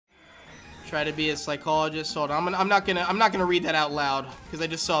Try to be a psychologist. Hold on, I'm not gonna read that out loud because I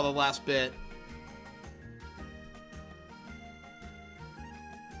just saw the last bit.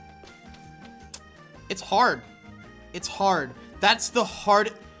 It's hard. It's hard. That's the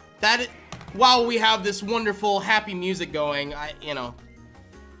hard. While we have this wonderful happy music going, you know,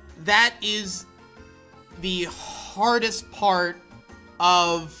 that is the hardest part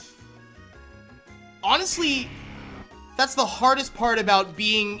of. Honestly, that's the hardest part about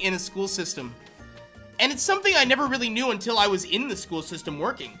being in a school system. And it's something I never really knew until I was in the school system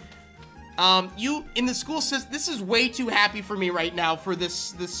working. You, in the school system, this is way too happy for me right now for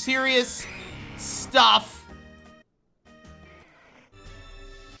this serious stuff.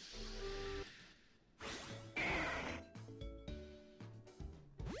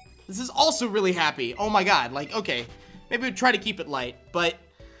 This is also really happy. Oh my god, like, okay. Maybe we'd try to keep it light, but,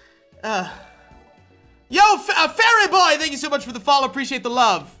 Yo, Fairy Boy, thank you so much for the follow. Appreciate the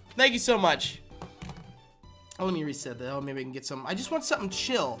love. Thank you so much. Oh, let me reset that. Oh, maybe I can get some. I just want something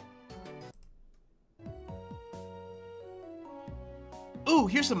chill. Ooh,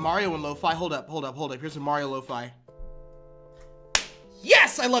 here's some Mario and Lo-Fi. Hold up. Here's some Mario Lo-Fi.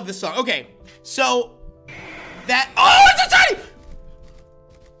 Yes, I love this song. Okay, so that. Oh, it's a shiny!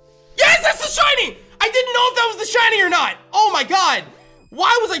 Yes, that's the shiny! I didn't know if that was the shiny or not. Oh my god.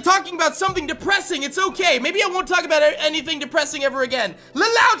 Why was I talking about something depressing? It's okay. Maybe I won't talk about anything depressing ever again.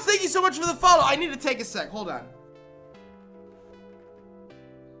 Lil Louds, thank you so much for the follow. I need to take a sec. Hold on.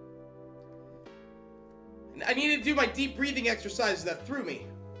 I need to do my deep breathing exercises that threw me.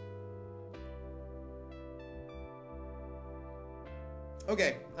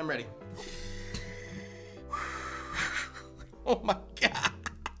 Okay, I'm ready. Oh my god.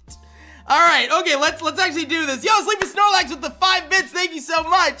 All right, okay, let's actually do this. Yo, Sleepy Snorlax with the 5 bits. Thank you so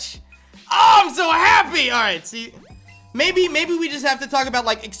much. Oh, I'm so happy. All right, see, maybe we just have to talk about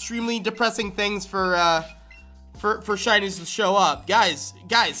like extremely depressing things for shinies to show up. Guys,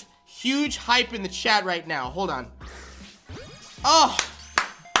 huge hype in the chat right now. Hold on. Oh,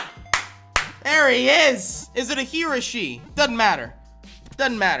 there he is. Is it a he or a she? Doesn't matter.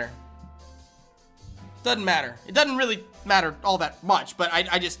 Doesn't matter. Doesn't matter. It doesn't really matter all that much, but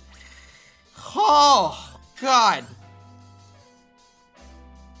I just. Oh, God.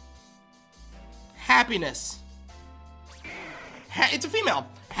 Happiness. It's a female.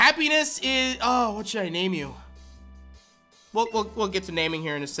 Happiness is... Oh, what should I name you? We'll get to naming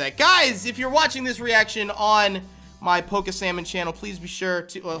here in a sec. Guys, if you're watching this reaction on my Poke Salmon channel, please be sure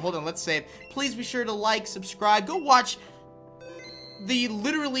to... hold on, let's save. Please be sure to like, subscribe. Go watch the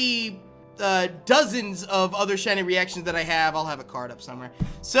literally dozens of other shiny reactions that I have. I'll have a card up somewhere.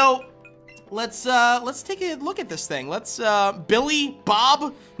 So... Let's take a look at this thing. Let's, Billy,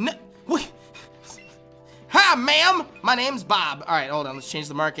 Bob, wait. Hi, ma'am, my name's Bob. All right, hold on, let's change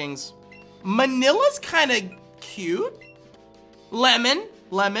the markings. Manila's kind of cute. Lemon.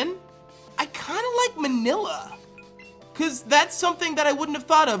 I kind of like Manila, because that's something that I wouldn't have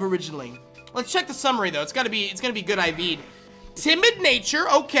thought of originally. Let's check the summary, though. It's gonna be good IV'd. Timid nature,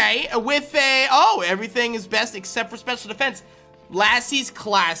 okay, with a, oh, everything is best except for special defense. Lassie's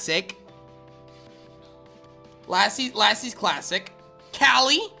classic. Lassie's classic.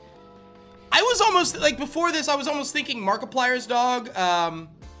 Callie. I was almost, like, before this, I was almost thinking Markiplier's dog.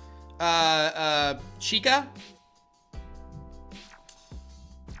 Chica.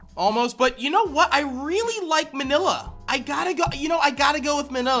 Almost, but you know what? I really like Manila. I gotta go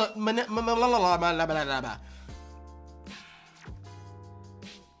with Manila.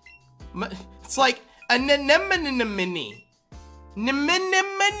 It's like a mini.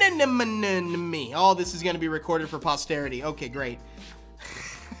 Oh, this is gonna be recorded for posterity. Okay, great.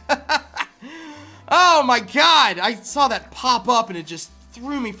 Oh my god, I saw that pop up and it just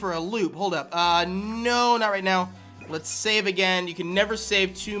threw me for a loop. Hold up. No, not right now. Let's save again. You can never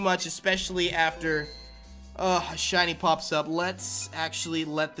save too much, especially after a shiny pops up. Let's actually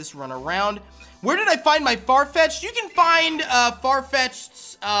let this run around. Where did I find my Farfetch'd? You can find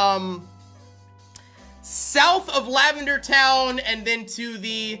Farfetch'd south of Lavender Town and then to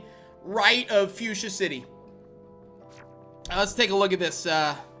the right of Fuchsia City. Let's take a look at this.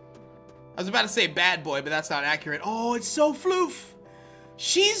 I was about to say bad boy, but that's not accurate. Oh, it's so floof.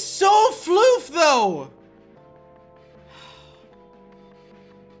 She's so floof, though.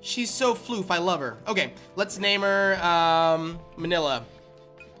 She's so floof. I love her. Okay, let's name her Manila.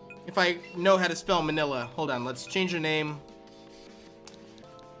 If I know how to spell Manila. Hold on, let's change her name.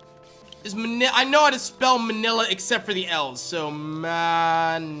 I know how to spell Manila except for the L's. So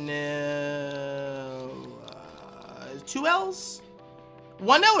Manila. 2 L's?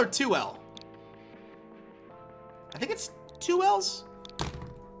 1 L or 2 L? I think it's 2 L's.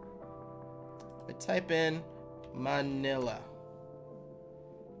 I type in Manila.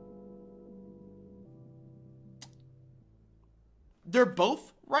 They're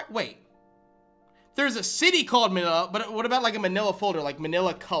both right. Wait. There's a city called Manila, but what about like a Manila folder, like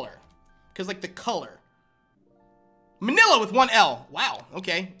Manila color? Because like the color. Manila with one L. Wow.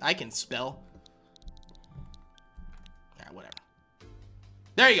 Okay. I can spell. Alright, whatever.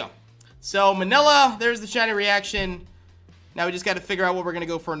 There you go. So Manila, there's the shiny reaction. Now we just got to figure out what we're going to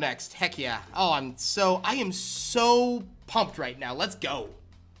go for next. Heck yeah. Oh, I am so pumped right now. Let's go.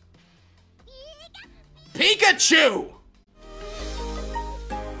 Pikachu!